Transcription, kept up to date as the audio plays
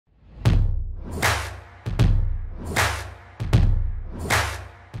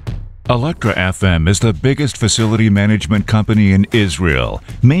Elektra FM is the biggest facility management company in Israel,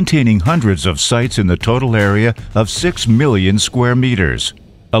 maintaining hundreds of sites in the total area of 6 million square meters.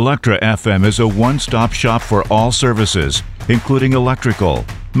 Elektra FM is a one-stop shop for all services, including electrical,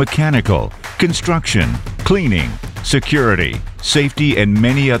 mechanical, construction, cleaning, security, safety, and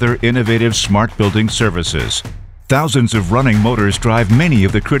many other innovative smart building services. Thousands of running motors drive many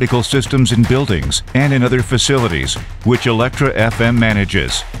of the critical systems in buildings and in other facilities, which Elektra FM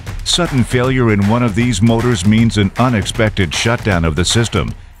manages. Sudden failure in one of these motors means an unexpected shutdown of the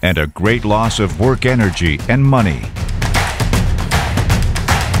system and a great loss of work energy and money.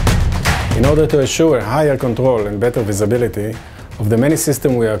 In order to assure higher control and better visibility of the many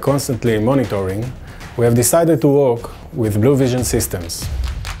systems we are constantly monitoring, we have decided to work with Bluvision systems.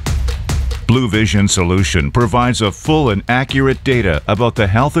 Bluvision solution provides a full and accurate data about the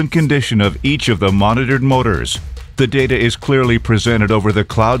health and condition of each of the monitored motors. The data is clearly presented over the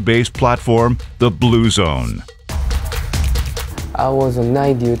cloud-based platform, the Blue Zone. I was on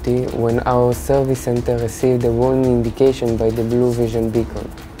night duty when our service center received a warning indication by the Bluvision beacon.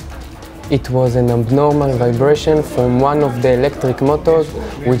 It was an abnormal vibration from one of the electric motors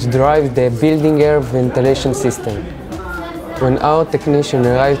which drives the building air ventilation system. When our technician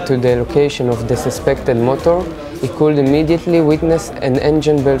arrived to the location of the suspected motor, he could immediately witness an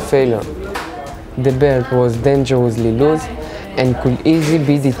engine belt failure. The belt was dangerously loose and could easily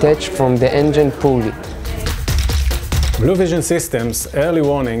be detached from the engine pulley. Bluvision systems' early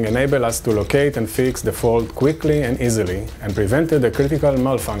warning enabled us to locate and fix the fault quickly and easily and prevented a critical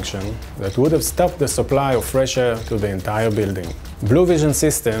malfunction that would have stopped the supply of fresh air to the entire building. Bluvision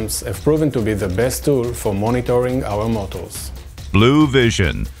systems have proven to be the best tool for monitoring our motors.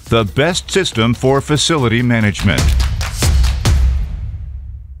 Bluvision, the best system for facility management.